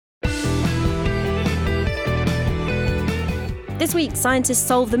This week, scientists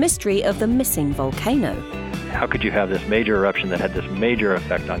solve the mystery of the missing volcano. How could you have this major eruption that had this major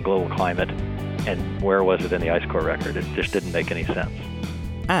effect on global climate, and where was it in the ice core record? It just didn't make any sense.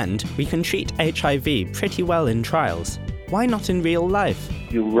 And we can treat HIV pretty well in trials. Why not in real life?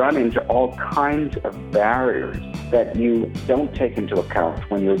 You run into all kinds of barriers that you don't take into account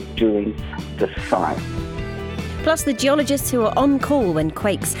when you're doing the science. Plus the geologists who are on call when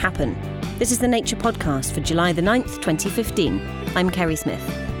quakes happen. This is the Nature Podcast for July the 9th, 2015. I'm Kerry Smith.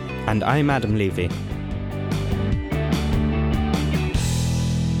 And I'm Adam Levy.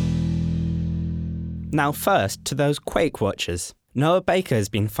 Now first, to those quake watchers. Noah Baker has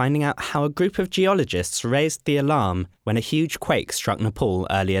been finding out how a group of geologists raised the alarm when a huge quake struck Nepal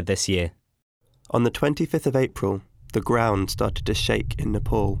earlier this year. On the 25th of April, the ground started to shake in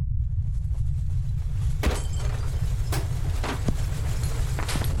Nepal.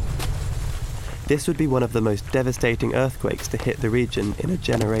 This would be one of the most devastating earthquakes to hit the region in a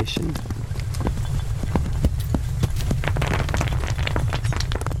generation.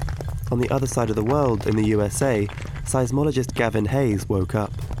 On the other side of the world, in the USA, seismologist Gavin Hayes woke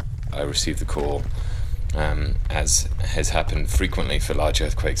up. I received the call, as has happened frequently for large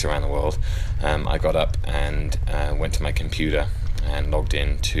earthquakes around the world. I got up and went to my computer and logged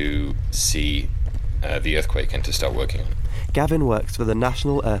in to see the earthquake and to start working on it. Gavin works for the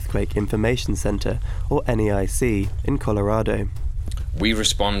National Earthquake Information Center, or NEIC, in Colorado. We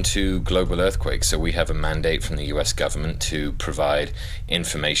respond to global earthquakes, so we have a mandate from the US government to provide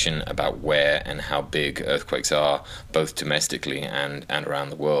information about where and how big earthquakes are, both domestically and around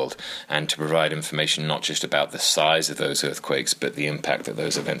the world, and to provide information not just about the size of those earthquakes, but the impact that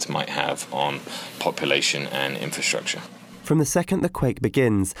those events might have on population and infrastructure. From the second the quake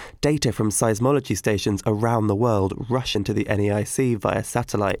begins, data from seismology stations around the world rush into the NEIC via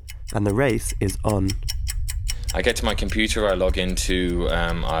satellite, and the race is on. I get to my computer, I log into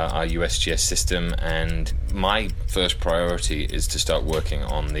our USGS system, and my first priority is to start working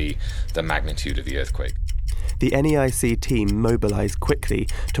on the magnitude of the earthquake. The NEIC team mobilise quickly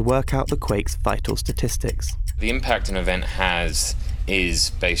to work out the quake's vital statistics. The impact an event has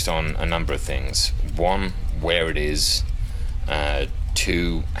is based on a number of things. One, where it is.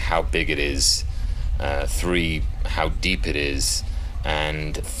 Two, how big it is. Three, how deep it is.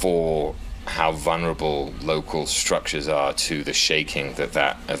 And four, how vulnerable local structures are to the shaking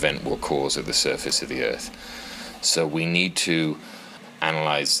that event will cause at the surface of the Earth. So we need to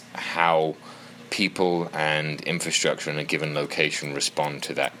analyze how people and infrastructure in a given location respond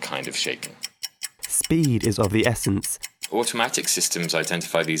to that kind of shaking. Speed is of the essence. Automatic systems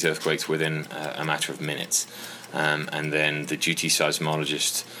identify these earthquakes within a matter of minutes. And then the duty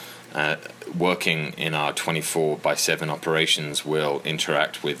seismologist working in our 24/7 operations will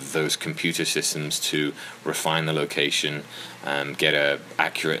interact with those computer systems to refine the location, get an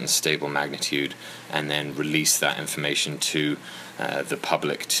accurate and stable magnitude, and then release that information to the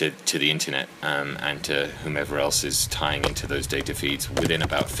public, to the internet, and to whomever else is tying into those data feeds within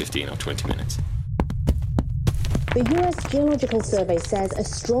about 15 or 20 minutes. The US Geological Survey says a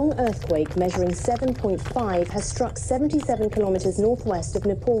strong earthquake measuring 7.5 has struck 77 kilometres northwest of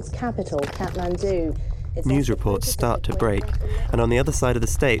Nepal's capital, Kathmandu. News reports start to break, and on the other side of the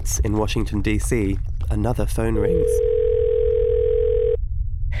states, in Washington, D.C., another phone rings.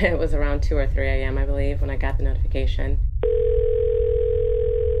 It was around 2 or 3 a.m., I believe, when I got the notification.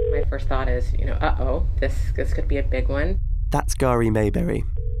 My first thought is, this could be a big one. That's Gary Mayberry.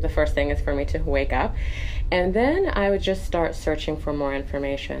 The first thing is for me to wake up, and then I would just start searching for more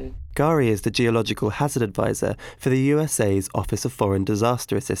information. Gary is the Geological Hazard Advisor for the USA's Office of Foreign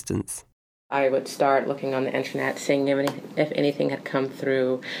Disaster Assistance. I would start looking on the internet, seeing if anything had come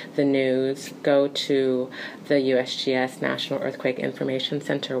through the news, go to the USGS National Earthquake Information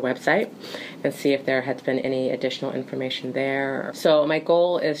Center website and see if there had been any additional information there. So my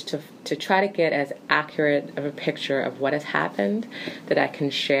goal is to try to get as accurate of a picture of what has happened that I can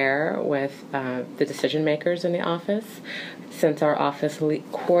share with the decision makers in the office, since our office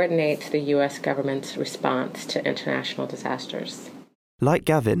coordinates the U.S. government's response to international disasters. Like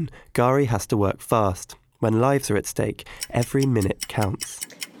Gavin, Gary has to work fast. When lives are at stake, every minute counts.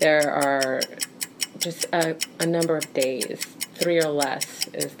 There are just a number of days, 3 or less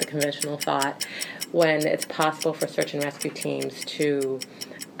is the conventional thought, when it's possible for search and rescue teams to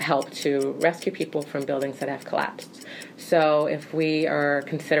help to rescue people from buildings that have collapsed. So if we are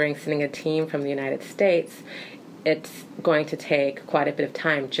considering sending a team from the United States, it's going to take quite a bit of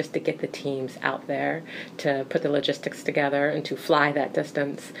time just to get the teams out there, to put the logistics together and to fly that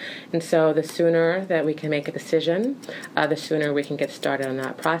distance. And so the sooner that we can make a decision, the sooner we can get started on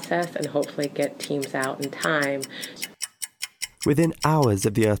that process and hopefully get teams out in time. Within hours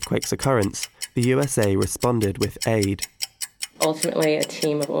of the earthquake's occurrence, the USA responded with aid. Ultimately, a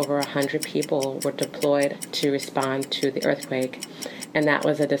team of over 100 people were deployed to respond to the earthquake, and that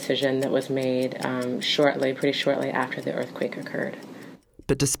was a decision that was made pretty shortly after the earthquake occurred.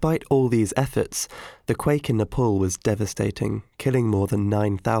 But despite all these efforts, the quake in Nepal was devastating, killing more than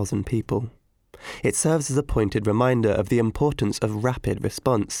 9,000 people. It serves as a pointed reminder of the importance of rapid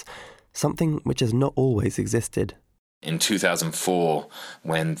response, something which has not always existed. In 2004,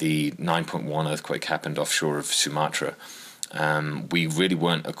 when the 9.1 earthquake happened offshore of Sumatra, we really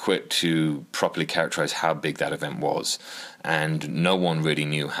weren't equipped to properly characterize how big that event was. And no one really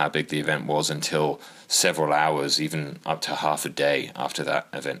knew how big the event was until several hours, even up to half a day after that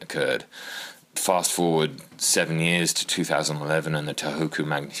event occurred. Fast forward 7 years to 2011 and the Tohoku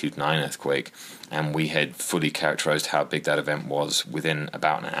magnitude 9 earthquake, and we had fully characterized how big that event was within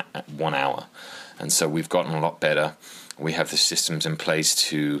about 1 hour. And so we've gotten a lot better. We have the systems in place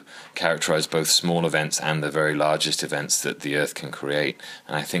to characterize both small events and the very largest events that the Earth can create.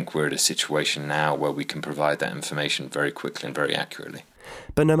 And I think we're at a situation now where we can provide that information very quickly and very accurately.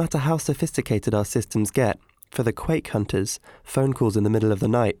 But no matter how sophisticated our systems get, for the quake hunters, phone calls in the middle of the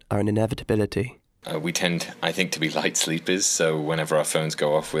night are an inevitability. We tend, I think, to be light sleepers, so whenever our phones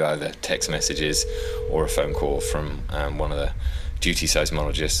go off with either text messages or a phone call from one of the duty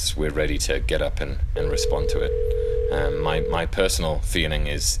seismologists, we're ready to get up and respond to it. My personal feeling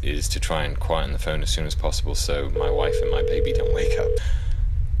is to try and quieten the phone as soon as possible so my wife and my baby don't wake up.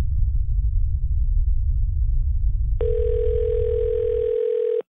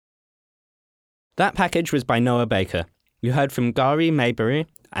 That package was by Noah Baker. You heard from Gary Maybury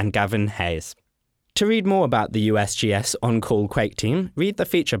and Gavin Hayes. To read more about the USGS On-Call Quake Team, read the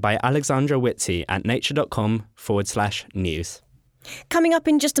feature by Alexandra Whitsey at nature.com/news. Coming up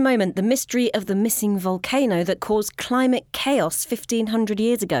in just a moment, the mystery of the missing volcano that caused climate chaos 1,500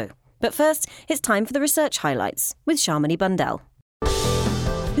 years ago. But first, it's time for the research highlights with Sharmini Bundell.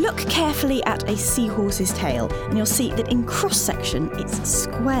 Look carefully at a seahorse's tail and you'll see that in cross-section it's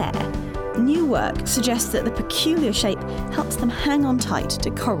square. New work suggests that the peculiar shape helps them hang on tight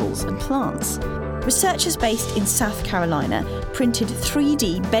to corals and plants. Researchers based in South Carolina printed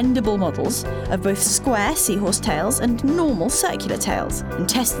 3D bendable models of both square seahorse tails and normal circular tails and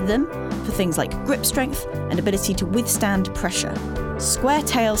tested them for things like grip strength and ability to withstand pressure. Square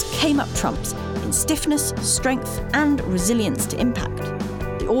tails came up trumps in stiffness, strength and resilience to impact.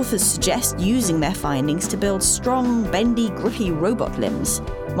 The authors suggest using their findings to build strong, bendy, grippy robot limbs.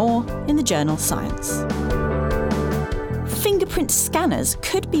 More in the journal Science. Fingerprint scanners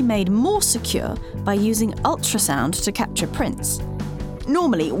could be made more secure by using ultrasound to capture prints.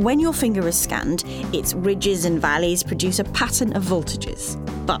 Normally, when your finger is scanned, its ridges and valleys produce a pattern of voltages.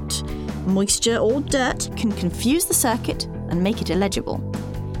 But moisture or dirt can confuse the circuit and make it illegible.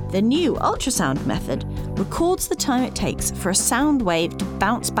 The new ultrasound method records the time it takes for a sound wave to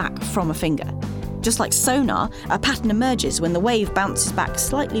bounce back from a finger. Just like sonar, a pattern emerges when the wave bounces back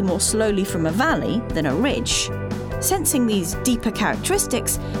slightly more slowly from a valley than a ridge. Sensing these deeper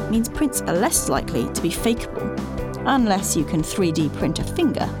characteristics means prints are less likely to be fakeable, unless you can 3D print a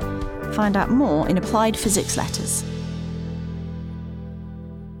finger. Find out more in Applied Physics Letters.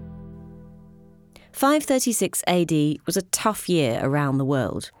 536 AD was a tough year around the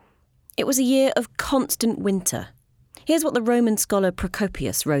world. It was a year of constant winter. Here's what the Roman scholar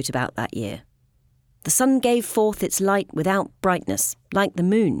Procopius wrote about that year. The sun gave forth its light without brightness, like the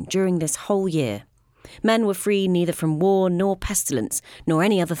moon, during this whole year. Men were free neither from war nor pestilence, nor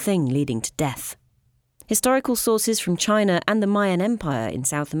any other thing leading to death. Historical sources from China and the Mayan Empire in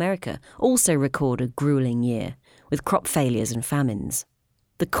South America also record a gruelling year, with crop failures and famines.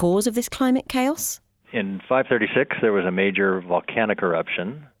 The cause of this climate chaos? In 536, there was a major volcanic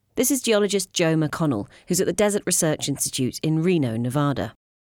eruption. This is geologist Joe McConnell, who's at the Desert Research Institute in Reno, Nevada.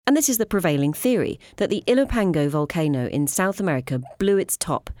 And this is the prevailing theory, that the Ilopango volcano in South America blew its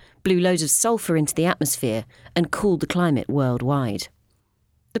top, blew loads of sulphur into the atmosphere, and cooled the climate worldwide.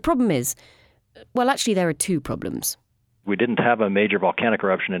 The problem is, well, actually there are two problems. We didn't have a major volcanic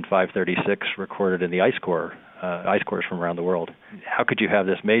eruption in 536 recorded in the ice cores from around the world. How could you have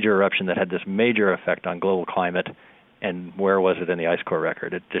this major eruption that had this major effect on global climate, and where was it in the ice core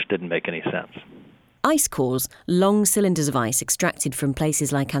record? It just didn't make any sense. Ice cores, long cylinders of ice extracted from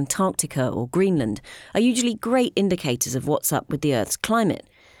places like Antarctica or Greenland, are usually great indicators of what's up with the Earth's climate,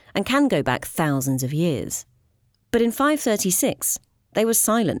 and can go back thousands of years. But in 536, they were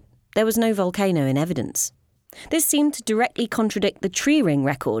silent. There was no volcano in evidence. This seemed to directly contradict the tree ring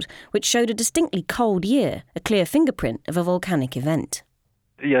record, which showed a distinctly cold year, a clear fingerprint of a volcanic event.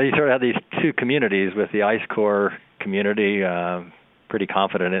 Yeah, you sort of have these two communities with the ice core community pretty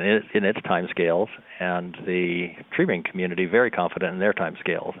confident in its timescales, and the tree ring community very confident in their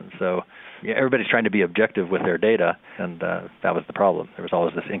timescales. And so everybody's trying to be objective with their data, and that was the problem. There was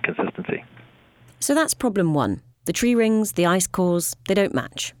always this inconsistency. So that's problem one. The tree rings, the ice cores, they don't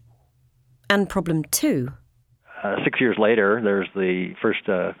match. And problem two. 6 years later, there's the first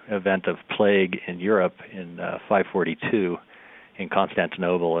event of plague in Europe in 542 in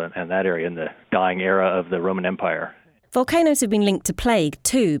Constantinople and that area, in the dying era of the Roman Empire. Volcanoes have been linked to plague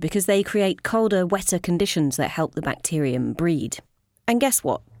too because they create colder, wetter conditions that help the bacterium breed. And guess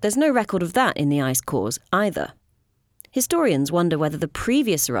what? There's no record of that in the ice cores either. Historians wonder whether the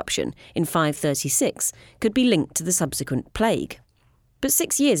previous eruption in 536 could be linked to the subsequent plague. But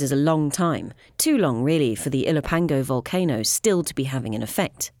 6 years is a long time, too long really for the Ilopango volcano still to be having an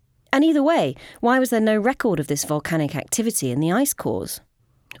effect. And either way, why was there no record of this volcanic activity in the ice cores?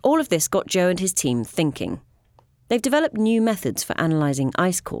 All of this got Joe and his team thinking. They've developed new methods for analysing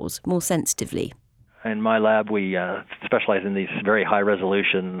ice cores more sensitively. In my lab, we specialize in these very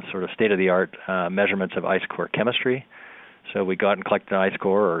high-resolution, sort of state-of-the-art measurements of ice core chemistry. So we go out and collect an ice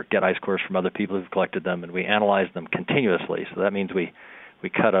core or get ice cores from other people who've collected them, and we analyze them continuously. So that means we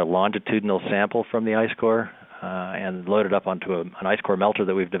cut a longitudinal sample from the ice core and load it up onto an ice core melter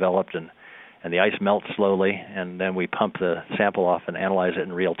that we've developed, and the ice melts slowly, and then we pump the sample off and analyze it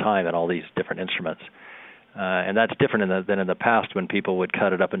in real time at all these different instruments. And that's different than in the past when people would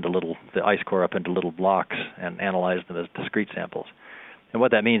cut it up into the ice core up into little blocks and analyze them as discrete samples. And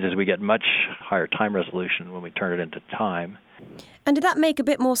what that means is we get much higher time resolution when we turn it into time. And did that make a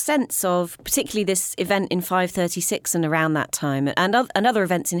bit more sense of particularly this event in 536 and around that time and other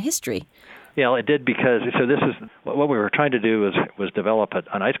events in history? Yeah, it did, because this is what we were trying to do was develop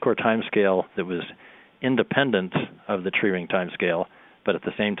an ice core timescale that was independent of the tree ring timescale, but at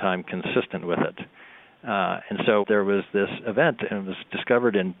the same time consistent with it. And so there was this event, and it was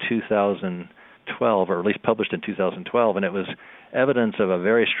discovered in 2012, or at least published in 2012, and it was evidence of a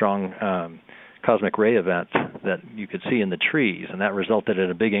very strong cosmic ray event that you could see in the trees, and that resulted in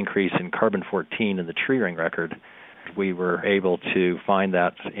a big increase in carbon-14 in the tree ring record. We were able to find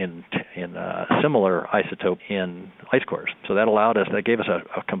that in a similar isotope in ice cores. So that gave us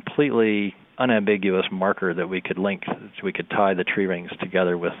a completely unambiguous marker that we could link, so we could tie the tree rings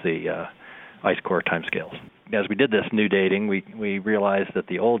together with the ice core timescales. As we did this new dating, we realized that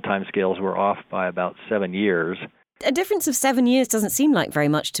the old timescales were off by about 7 years. A difference of 7 years doesn't seem like very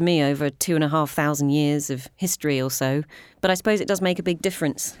much to me over 2,500 years of history or so, but I suppose it does make a big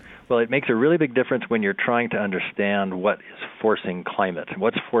difference. Well, it makes a really big difference when you're trying to understand what is forcing climate,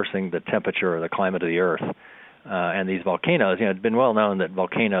 what's forcing the temperature or the climate of the Earth. And these volcanoes, it's been well known that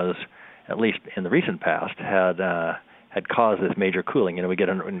volcanoes, at least in the recent past, had caused this major cooling. We get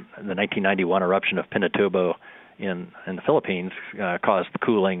in the 1991 eruption of Pinatubo in the Philippines caused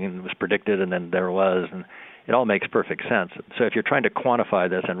cooling and was predicted, and then there was, and it all makes perfect sense. So if you're trying to quantify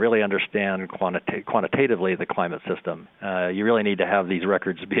this and really understand quantitatively the climate system, you really need to have these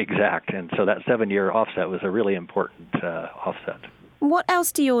records be exact. And so that 7-year offset was a really important offset. What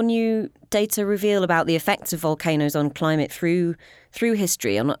else do your new data reveal about the effects of volcanoes on climate through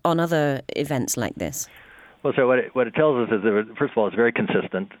history on other events like this? Well, so what it tells us is that, first of all, it's very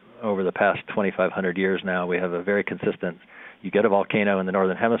consistent. Over the past 2,500 years now, we have a very consistent, you get a volcano in the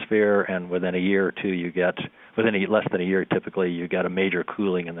northern hemisphere, and within a year or two within less than a year typically, you get a major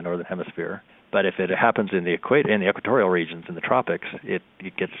cooling in the northern hemisphere. But if it happens in the equatorial regions, in the tropics, it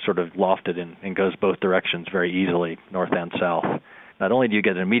gets sort of lofted and goes both directions very easily, north and south. Not only do you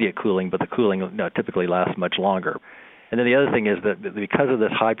get an immediate cooling, but the cooling typically lasts much longer. And then the other thing is that because of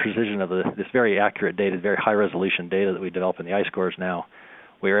this high precision of this very accurate data, very high-resolution data that we develop in the ice cores now,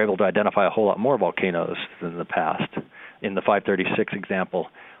 we are able to identify a whole lot more volcanoes than in the past. In the 536 example,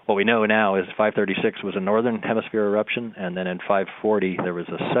 what we know now is 536 was a northern hemisphere eruption, and then in 540 there was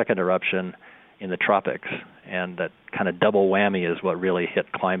a second eruption in the tropics, and that kind of double whammy is what really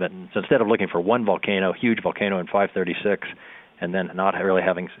hit climate. And so instead of looking for one huge volcano in 536, and then not really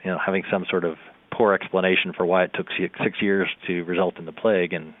having some sort of poor explanation for why it took 6 years to result in the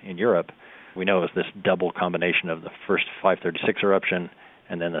plague in Europe, we know it was this double combination of the first 536 eruption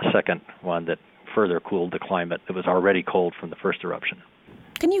and then the second one that further cooled the climate that was already cold from the first eruption.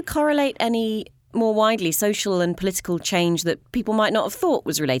 Can you correlate any more widely social and political change that people might not have thought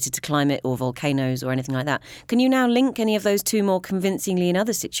was related to climate or volcanoes or anything like that? Can you now link any of those two more convincingly in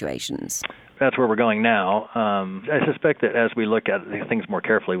other situations? That's where we're going now. I suspect that as we look at things more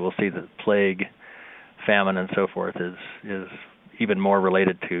carefully, we'll see that plague, famine, and so forth is even more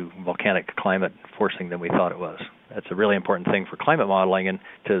related to volcanic climate forcing than we thought it was. That's a really important thing for climate modeling, and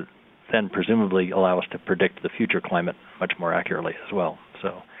to then presumably allow us to predict the future climate much more accurately as well.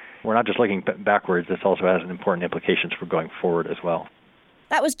 So we're not just looking backwards, this also has important implications for going forward as well.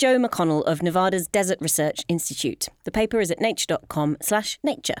 That was Joe McConnell of Nevada's Desert Research Institute. The paper is at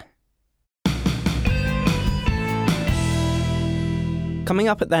nature.com/nature. Coming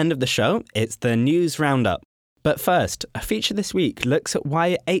up at the end of the show, it's the News Roundup. But first, a feature this week looks at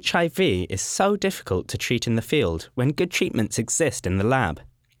why HIV is so difficult to treat in the field when good treatments exist in the lab.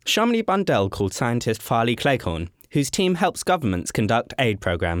 Shamini Bundell called scientist Farley Cleghorn, whose team helps governments conduct aid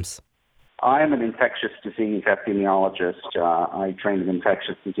programmes. I'm an infectious disease epidemiologist. I trained in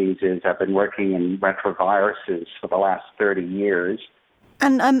infectious diseases. I've been working in retroviruses for the last 30 years.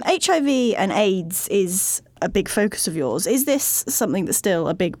 And HIV and AIDS is a big focus of yours. Is this something that's still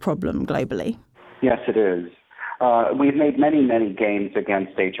a big problem globally? Yes, it is. We've made many, many gains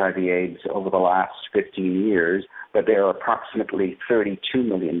against HIV/AIDS over the last 15 years, but there are approximately 32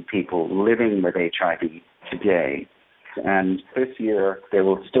 million people living with HIV today. And this year, there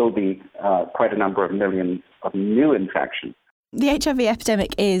will still be quite a number of millions of new infections. The HIV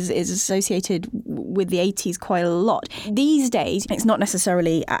epidemic is associated with the 80s quite a lot. These days, it's not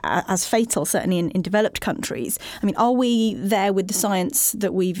necessarily as fatal, certainly in developed countries. I mean, are we there with the science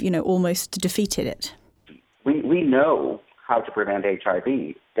that we've, almost defeated it? We know how to prevent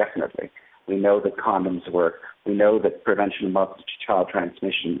HIV, definitely. We know that condoms work. We know that prevention of mother-to-child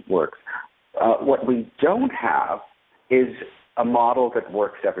transmission works. What we don't have is a model that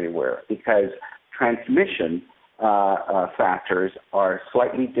works everywhere, because transmission factors are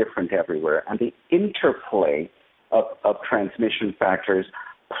slightly different everywhere, and the interplay of transmission factors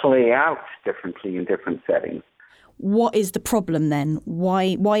play out differently in different settings. What is the problem then?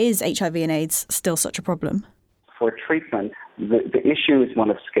 Why is HIV and AIDS still such a problem? For treatment, the issue is one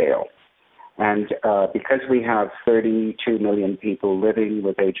of scale. And because we have 32 million people living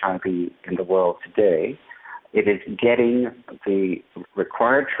with HIV in the world today, it is getting the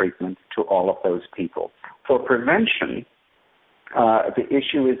required treatment to all of those people. For prevention, the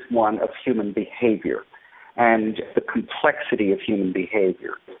issue is one of human behavior and the complexity of human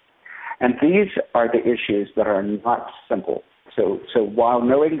behavior. And these are the issues that are not simple. So while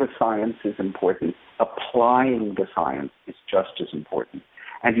knowing the science is important, applying the science is just as important.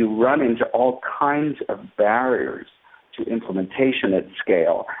 And you run into all kinds of barriers to implementation at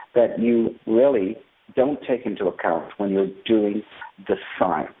scale that you really don't take into account when you're doing the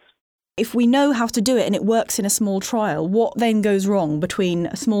science. If we know how to do it and it works in a small trial, what then goes wrong between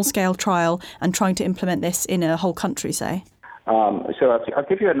a small-scale trial and trying to implement this in a whole country, say? So I'll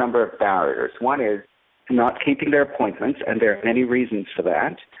give you a number of barriers. One is not keeping their appointments, and there are many reasons for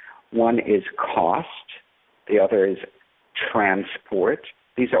that. One is cost. The other is transport.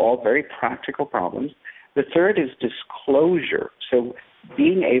 These are all very practical problems. The third is disclosure. So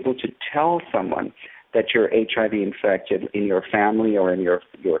being able to tell someone that you're HIV infected in your family or in your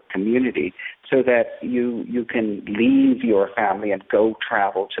community, so that you can leave your family and go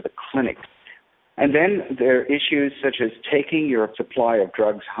travel to the clinic. And then there are issues such as taking your supply of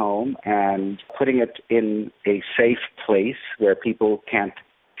drugs home and putting it in a safe place where people can't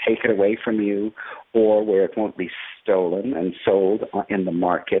take it away from you, or where it won't be stolen and sold in the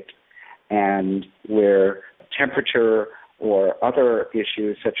market, and where temperature or other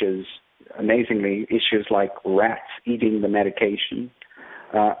issues such as, amazingly, issues like rats eating the medication.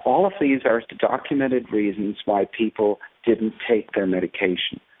 All of these are documented reasons why people didn't take their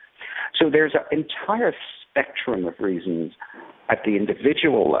medication. So there's an entire spectrum of reasons at the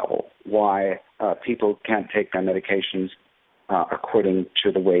individual level why people can't take their medications according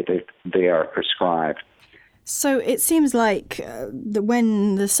to the way that they are prescribed. So it seems like that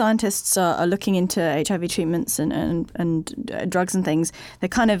when the scientists are looking into HIV treatments and drugs and things, they're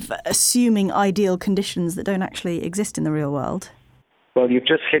kind of assuming ideal conditions that don't actually exist in the real world. Well, you've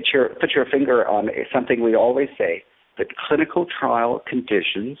just put your finger on something we always say, that clinical trial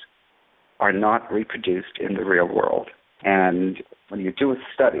conditions are not reproduced in the real world. And when you do a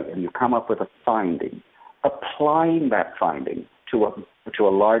study and you come up with a finding, applying that finding to a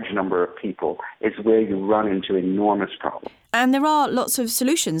large number of people is where you run into enormous problems. And there are lots of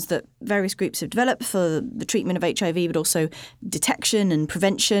solutions that various groups have developed for the treatment of HIV, but also detection and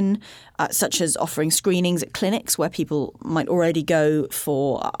prevention, such as offering screenings at clinics where people might already go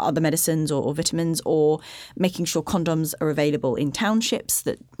for other medicines or vitamins, or making sure condoms are available in townships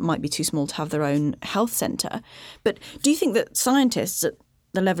that might be too small to have their own health centre. But do you think that scientists at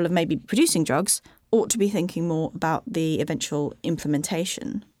the level of maybe producing drugs ought to be thinking more about the eventual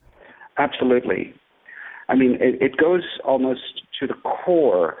implementation? Absolutely. I mean, it goes almost to the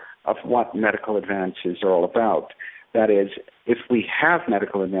core of what medical advances are all about. That is, if we have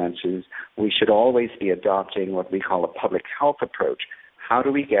medical advances, we should always be adopting what we call a public health approach. How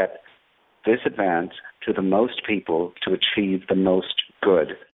do we get this advance to the most people to achieve the most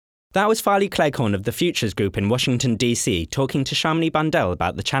good? That was Farley Cleghorn of the Futures Group in Washington, D.C., talking to Shamini Bundell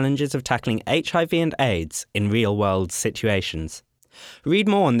about the challenges of tackling HIV and AIDS in real-world situations. Read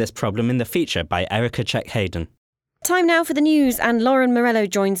more on this problem in the feature by Erica Check-Hayden. Time now for the news, and Lauren Morello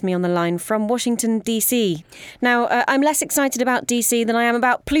joins me on the line from Washington, D.C. Now, I'm less excited about D.C. than I am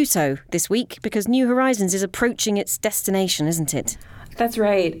about Pluto this week, because New Horizons is approaching its destination, isn't it? That's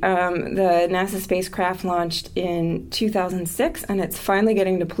right. The NASA spacecraft launched in 2006, and it's finally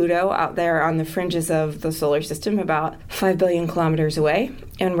getting to Pluto out there on the fringes of the solar system, about 5 billion kilometers away.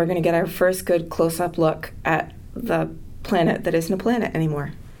 And we're going to get our first good close-up look at the planet that isn't a planet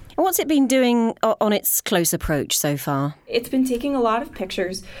anymore. What's it been doing on its close approach so far? It's been taking a lot of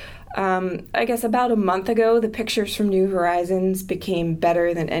pictures. I guess about a month ago, the pictures from New Horizons became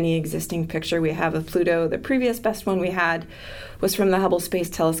better than any existing picture we have of Pluto. The previous best one we had was from the Hubble Space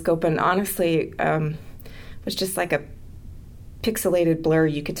Telescope, and honestly, was just like a pixelated blur.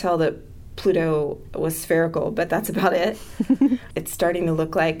 You could tell that Pluto was spherical, but that's about it. It's starting to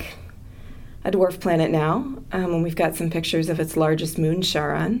look like a dwarf planet now, and we've got some pictures of its largest moon,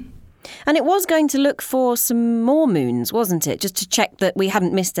 Charon. And it was going to look for some more moons, wasn't it? Just to check that we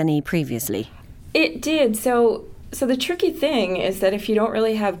hadn't missed any previously. It did. So the tricky thing is that if you don't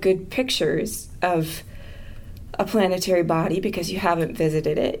really have good pictures of a planetary body because you haven't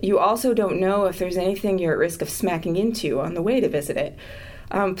visited it, you also don't know if there's anything you're at risk of smacking into on the way to visit it.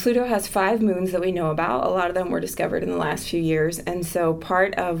 Pluto has 5 moons that we know about. A lot of them were discovered in the last few years. And so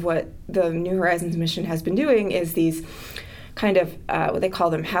part of what the New Horizons mission has been doing is these kind of, what they call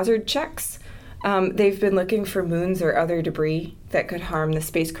them, hazard checks. They've been looking for moons or other debris that could harm the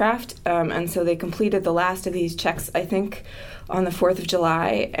spacecraft. And so they completed the last of these checks, I think, on the 4th of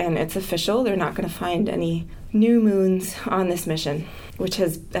July. And it's official. They're not going to find any new moons on this mission, which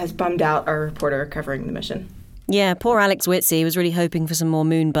has bummed out our reporter covering the mission. Yeah, poor Alex Whitsey was really hoping for some more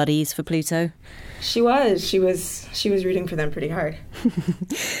moon buddies for Pluto. She was rooting for them pretty hard.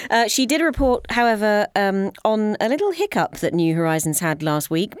 She did report, however, on a little hiccup that New Horizons had last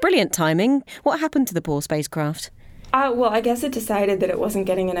week. Brilliant timing. What happened to the poor spacecraft? Well, I guess it decided that it wasn't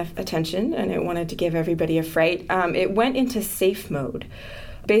getting enough attention and it wanted to give everybody a fright. It went into safe mode.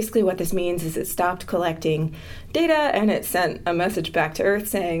 Basically what this means is it stopped collecting data and it sent a message back to Earth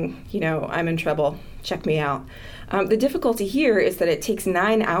saying, I'm in trouble, check me out. The difficulty here is that it takes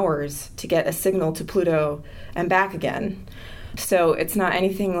 9 hours to get a signal to Pluto and back again. So it's not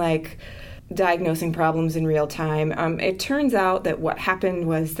anything like diagnosing problems in real time. It turns out that what happened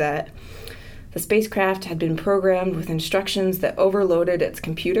was that the spacecraft had been programmed with instructions that overloaded its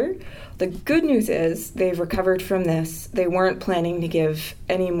computer. The good news is they've recovered from this. They weren't planning to give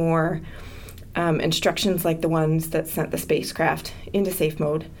any more instructions like the ones that sent the spacecraft into safe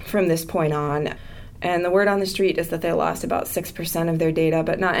mode from this point on. And the word on the street is that they lost about 6% of their data,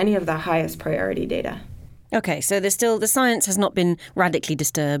 but not any of the highest priority data. Okay, so the science has not been radically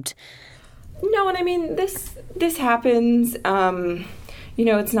disturbed. No, and I mean, this happens.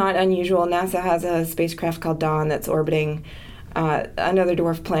 It's not unusual. NASA has a spacecraft called Dawn that's orbiting another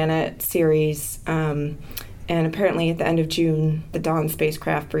dwarf planet, Ceres. And apparently at the end of June, the Dawn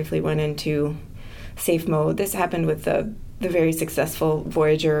spacecraft briefly went into safe mode. This happened with the very successful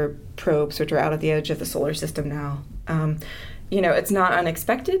Voyager probes, which are out at the edge of the solar system now. It's not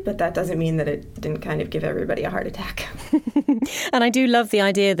unexpected, but that doesn't mean that it didn't kind of give everybody a heart attack. And I do love the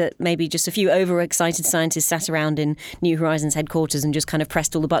idea that maybe just a few overexcited scientists sat around in New Horizons headquarters and just kind of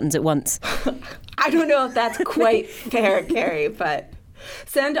pressed all the buttons at once. I don't know if that's quite fair, Carrie, but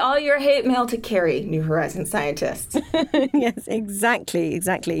send all your hate mail to Carrie, New Horizons scientists. Yes, exactly.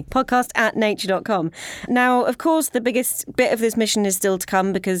 Podcast@nature.com. Now, of course, the biggest bit of this mission is still to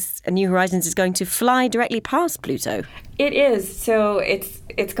come because New Horizons is going to fly directly past Pluto. It is. So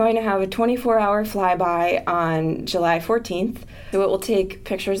it's going to have a 24-hour flyby on July 14th. So it will take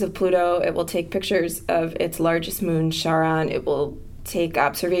pictures of Pluto. It will take pictures of its largest moon, Charon. It will take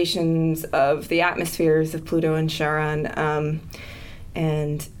observations of the atmospheres of Pluto and Charon.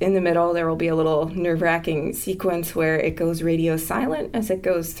 And in the middle, there will be a little nerve-wracking sequence where it goes radio silent as it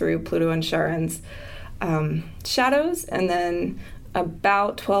goes through Pluto and Charon's shadows. And then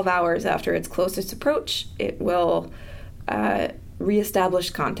about 12 hours after its closest approach, it will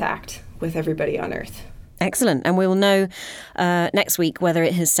reestablish contact with everybody on Earth. Excellent. And we will know next week whether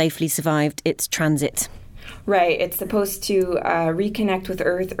it has safely survived its transit. Right. It's supposed to reconnect with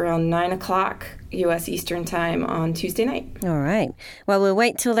Earth around 9 o'clock U.S. Eastern Time on Tuesday night. All right. Well, we'll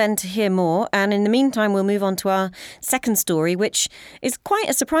wait till then to hear more. And in the meantime, we'll move on to our second story, which is quite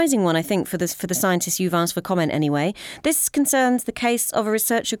a surprising one, I think, for the scientists you've asked for comment anyway. This concerns the case of a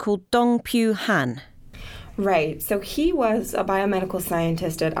researcher called Dong-Pyu Han. Right. So he was a biomedical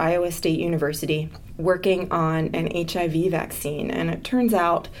scientist at Iowa State University working on an HIV vaccine. And it turns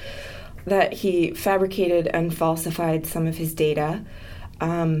out that he fabricated and falsified some of his data.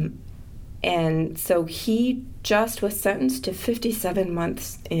 And so he just was sentenced to 57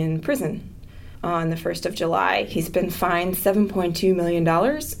 months in prison on the 1st of July. He's been fined $7.2 million,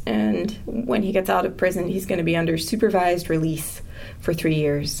 and when he gets out of prison, he's going to be under supervised release for 3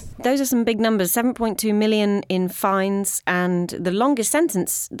 years. Those are some big numbers, 7.2 million in fines, and the longest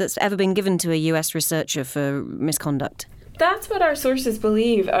sentence that's ever been given to a US researcher for misconduct. That's what our sources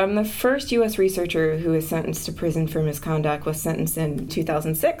believe. The first U.S. researcher who was sentenced to prison for misconduct was sentenced in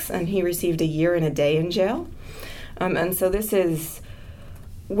 2006, and he received a year and a day in jail. And so this is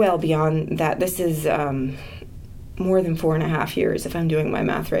well beyond that. This is more than 4.5 years, if I'm doing my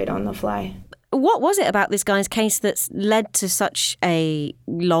math right on the fly. What was it about this guy's case that's led to such a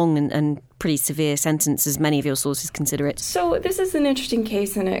long and pretty severe sentence, as many of your sources consider it? So this is an interesting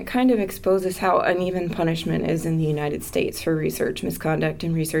case, and it kind of exposes how uneven punishment is in the United States for research misconduct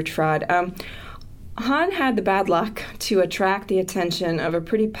and research fraud. Han had the bad luck to attract the attention of a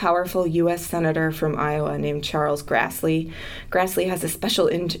pretty powerful U.S. senator from Iowa named Charles Grassley. Grassley has a special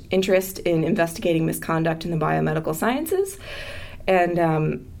interest in investigating misconduct in the biomedical sciences,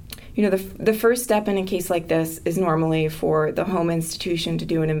 and the first step in a case like this is normally for the home institution to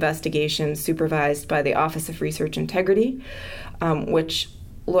do an investigation supervised by the Office of Research Integrity, which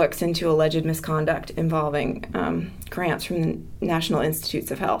looks into alleged misconduct involving grants from the National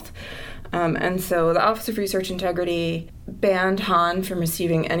Institutes of Health. And so the Office of Research Integrity banned Han from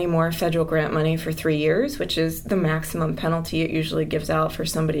receiving any more federal grant money for 3 years, which is the maximum penalty it usually gives out for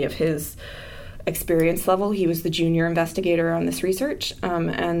somebody of his experience level. He was the junior investigator on this research,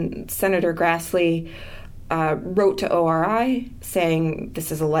 and Senator Grassley wrote to ORI saying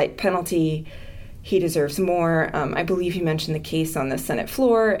this is a light penalty, he deserves more. I believe he mentioned the case on the Senate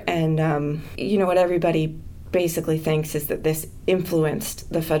floor, and what everybody basically thinks is that this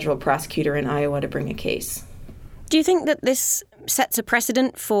influenced the federal prosecutor in Iowa to bring a case. Do you think that this sets a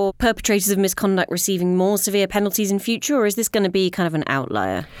precedent for perpetrators of misconduct receiving more severe penalties in future, or is this going to be kind of an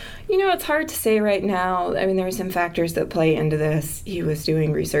outlier? It's hard to say right now. I mean, there are some factors that play into this. He was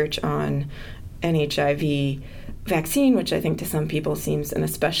doing research on an HIV vaccine, which I think to some people seems an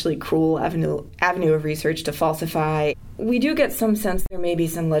especially cruel avenue of research to falsify. We do get some sense there may be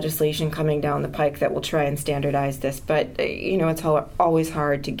some legislation coming down the pike that will try and standardize this, but, it's always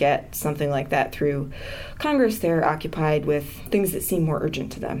hard to get something like that through Congress. They're occupied with things that seem more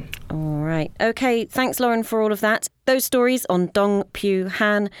urgent to them. All right. Okay, thanks, Lauren, for all of that. Those stories on Dong-Pyu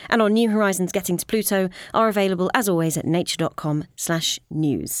Han and on New Horizons Getting to Pluto are available, as always, at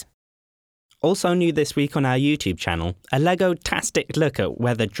nature.com/news. Also new this week on our YouTube channel, a Lego-tastic look at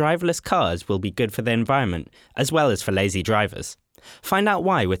whether driverless cars will be good for the environment, as well as for lazy drivers. Find out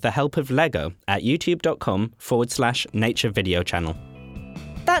why with the help of Lego at youtube.com/nature video channel.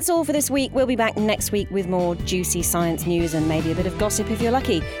 That's all for this week. We'll be back next week with more juicy science news and maybe a bit of gossip if you're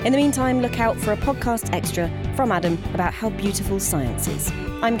lucky. In the meantime, look out for a podcast extra from Adam about how beautiful science is.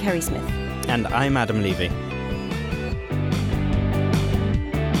 I'm Kerry Smith. And I'm Adam Levy.